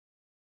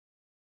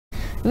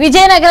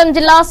విజయనగరం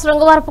జిల్లా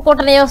శృంగవరపుకోట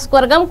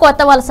నియోజకవర్గం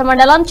కొత్తవలస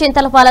మండలం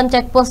చింతలపాలెం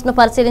చెక్పోస్ట్ ను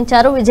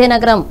పరిశీలించారు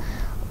విజయనగరం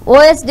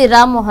ఓఎస్డీ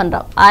రామ్మోహన్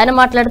రావు. ఆయన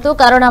మాట్లాడుతూ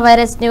కరోనా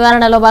వైరస్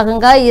నివారణలో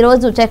భాగంగా ఈ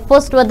రోజు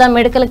చెక్పోస్ట్ వద్ద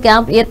మెడికల్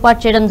క్యాంప్ ఏర్పాటు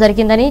చేయడం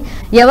జరిగిందని,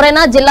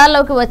 ఎవరైనా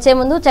జిల్లాల్లోకి వచ్చే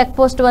ముందు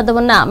చెక్పోస్ట్ వద్ద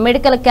ఉన్న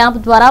మెడికల్ క్యాంప్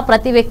ద్వారా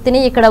ప్రతి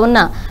వ్యక్తిని ఇక్కడ ఉన్న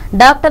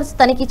డాక్టర్స్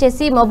తనిఖీ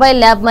చేసి మొబైల్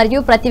ల్యాబ్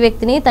మరియు ప్రతి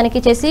వ్యక్తిని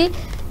తనిఖీ చేసి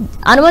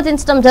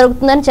అనుమతించడం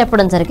జరుగుతుందని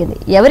చెప్పడం జరిగింది.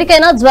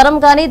 ఎవరికైనా జ్వరం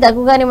గానీ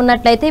దగ్గు గానీ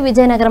ఉన్నట్లయితే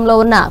విజయనగరంలో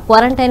ఉన్న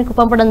క్వారంటైన్ కు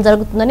పంపడం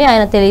జరుగుతుందని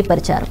ఆయన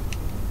తెలియపరిచారు.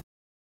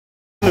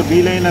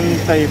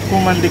 వీలైనంత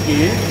ఎక్కువ మందికి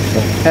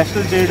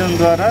టెస్టులు చేయడం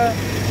ద్వారా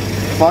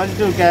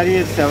పాజిటివ్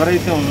క్యారియర్స్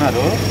ఎవరైతే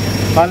ఉన్నారో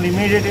వాళ్ళని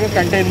ఇమీడియట్గా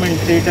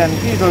కంటైన్మెంట్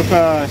చేయడానికి ఇది ఒక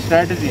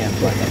స్ట్రాటజీ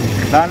అన్నమాట.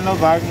 దానిలో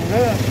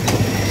భాగంగా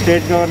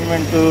స్టేట్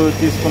గవర్నమెంట్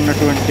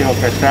తీసుకున్నటువంటి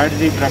ఒక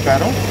స్ట్రాటజీ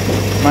ప్రకారం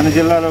మన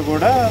జిల్లాలో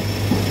కూడా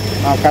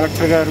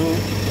కలెక్టర్ గారు,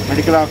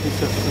 మెడికల్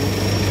ఆఫీసర్స్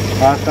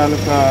ఆ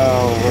తాలూకా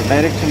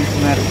డైరెక్షన్స్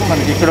మేరకు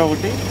మనకి ఇక్కడ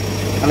ఒకటి,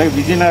 అలాగే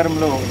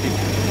విజయనగరంలో ఒకటి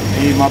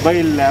ఈ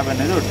మొబైల్ ల్యాబ్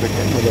అనేది ఒకటి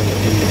పెట్టారు.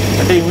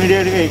 అంటే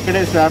ఇమీడియట్గా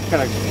ఇక్కడే స్వాబ్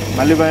కలెక్షన్,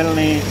 మళ్ళీ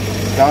వాళ్ళని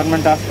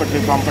గవర్నమెంట్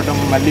హాస్పిటల్కి పంపడం,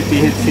 మళ్ళీ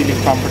పిహెచ్సికి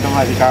పంపడం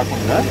అది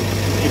కాకుండా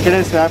ఇక్కడే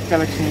స్వాబ్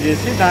కలెక్షన్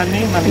చేసి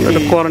దాన్ని మనకి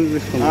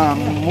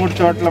 3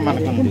 చోట్ల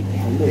మనకుంది.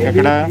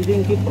 ఇక్కడ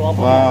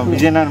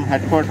Vizianagaram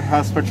head quarter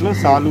hospital,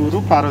 Saluru,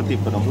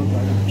 Parvathipuram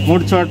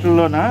 3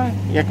 చోట్లలోన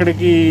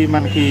ఎక్కడికి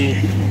మనకి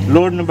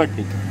లోడ్ని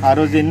బట్టి ఆ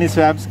రోజు ఎన్ని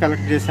స్వాబ్స్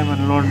కలెక్ట్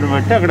చేసామని లోడ్ని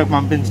బట్టి అక్కడ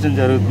పంపించడం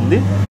జరుగుతుంది.